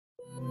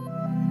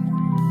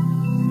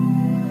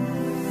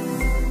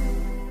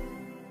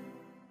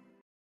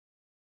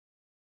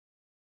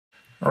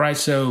Alright,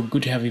 so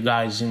good to have you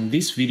guys. In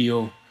this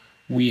video,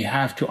 we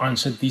have to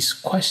answer this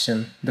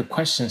question. The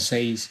question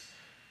says,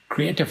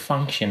 create a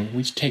function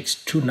which takes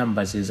two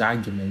numbers as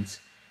arguments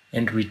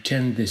and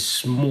return the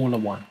smaller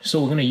one.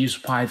 So we're going to use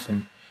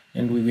Python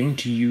and we're going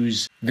to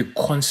use the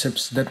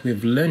concepts that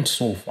we've learned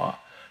so far.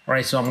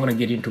 Alright, so I'm going to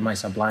get into my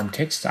Sublime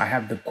text. I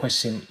have the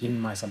question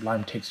in my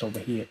Sublime text over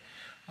here.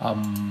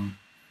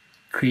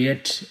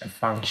 Create a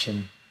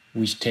function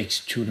which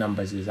takes two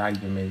numbers as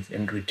arguments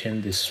and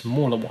return the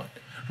smaller one.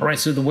 All right,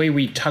 so the way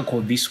we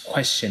tackle this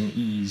question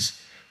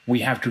is we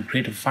have to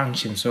create a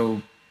function.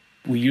 So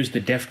we use the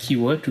def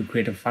keyword to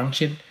create a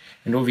function,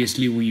 and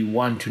obviously we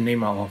want to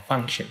name our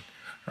function.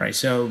 All right,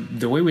 so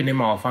the way we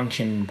name our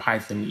function in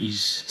Python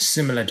is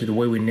similar to the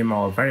way we name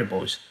our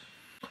variables.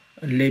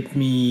 Let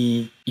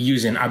me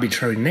use an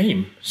arbitrary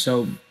name.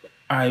 So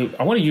I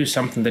want to use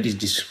something that is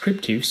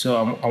descriptive.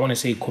 So I want to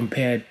say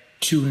compare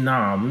two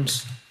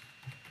nums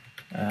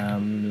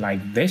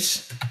like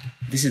this.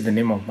 This is the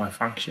name of my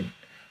function.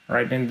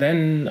 Right, and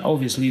then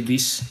obviously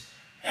this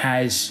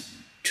has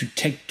to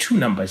take two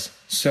numbers.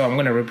 So I'm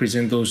going to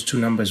represent those two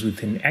numbers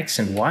with an x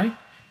and y.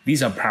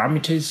 These are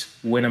parameters.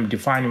 When I'm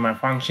defining my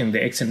function,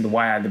 the x and the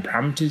y are the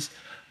parameters.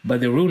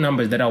 But the real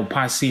numbers that I'll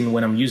pass in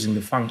when I'm using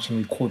the function,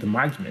 we call them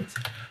arguments.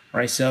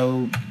 Right,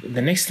 so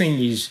the next thing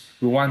is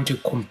we want to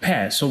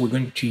compare. So we're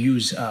going to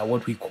use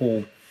what we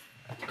call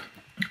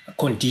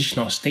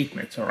conditional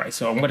statements. All right,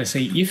 so I'm going to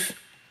say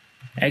if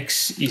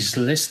x is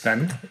less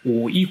than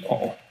or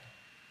equal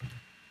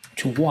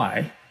to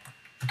y,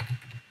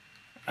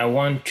 I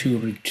want to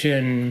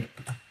return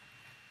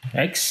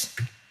x,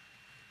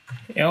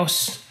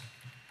 else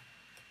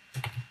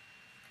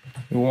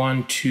we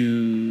want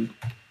to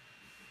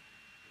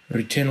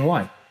return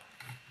y.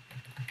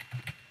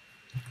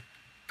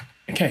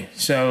 Okay,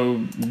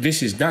 so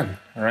this is done.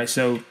 All right,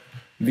 so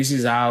this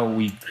is how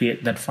we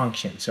create that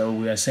function. So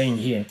we are saying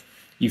here,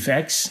 if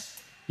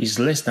x is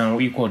less than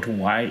or equal to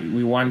y,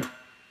 we want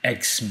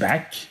x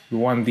back, we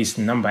want this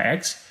number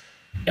x,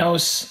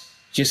 else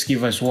just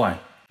give us y.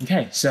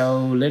 Okay,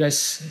 so let us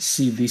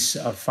see this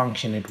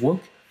function at work.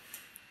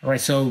 All right,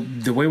 so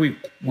the way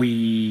we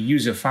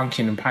use a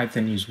function in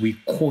Python is we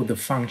call the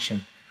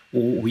function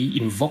or we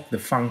invoke the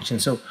function.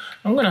 So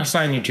I'm going to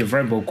assign it to a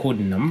variable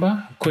called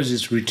number because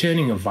it's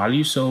returning a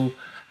value. So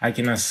I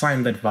can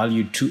assign that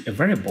value to a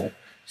variable.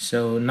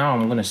 So now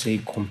I'm going to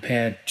say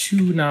compare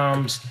two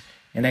nums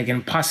and I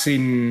can pass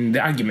in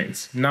the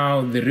arguments. Now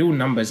the real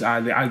numbers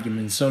are the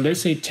arguments. So let's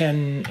say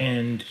 10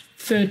 and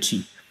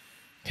 30.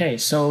 Okay,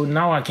 so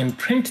now I can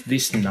print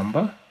this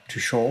number to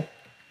show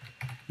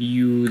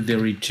you the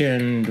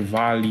returned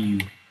value,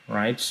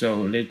 right?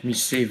 So let me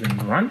save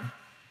and run.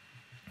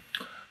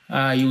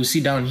 You will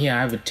see down here I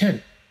have a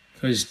 10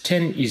 because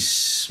 10 is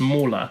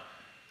smaller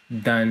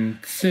than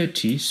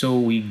 30, so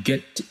we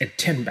get a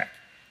 10 back.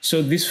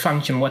 So this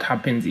function, what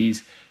happens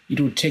is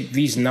it will take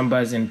these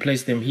numbers and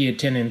place them here,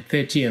 10 and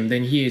 30, and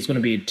then here is going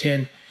to be a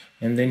 10,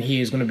 and then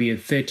here is going to be a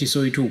 30,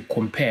 so it will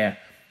compare.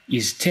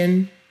 Is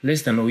 10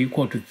 less than or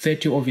equal to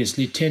 30?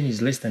 Obviously 10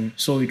 is less than,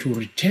 so it will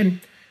return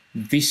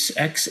this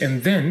x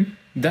and then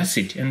that's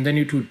it, and then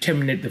it will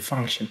terminate the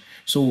function,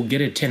 so we'll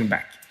get a 10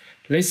 back.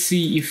 Let's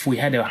see if we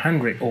had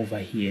 100 over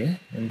here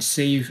and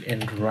save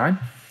and run.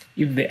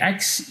 If the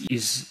x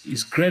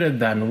is greater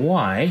than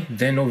y,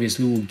 then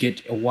obviously we'll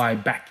get a y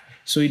back,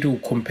 so it will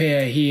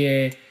compare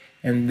here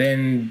and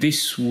then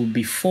this will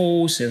be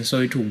false, and so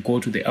it will go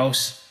to the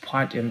else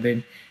part and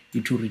then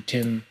it will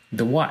return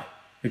the y.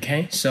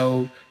 Okay,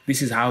 so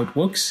this is how it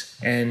works,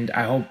 and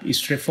I hope it's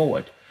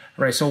straightforward.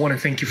 All right, so I want to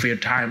thank you for your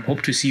time.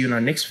 Hope to see you in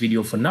our next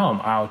video. For now, I'm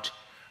out.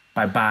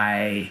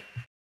 Bye-bye.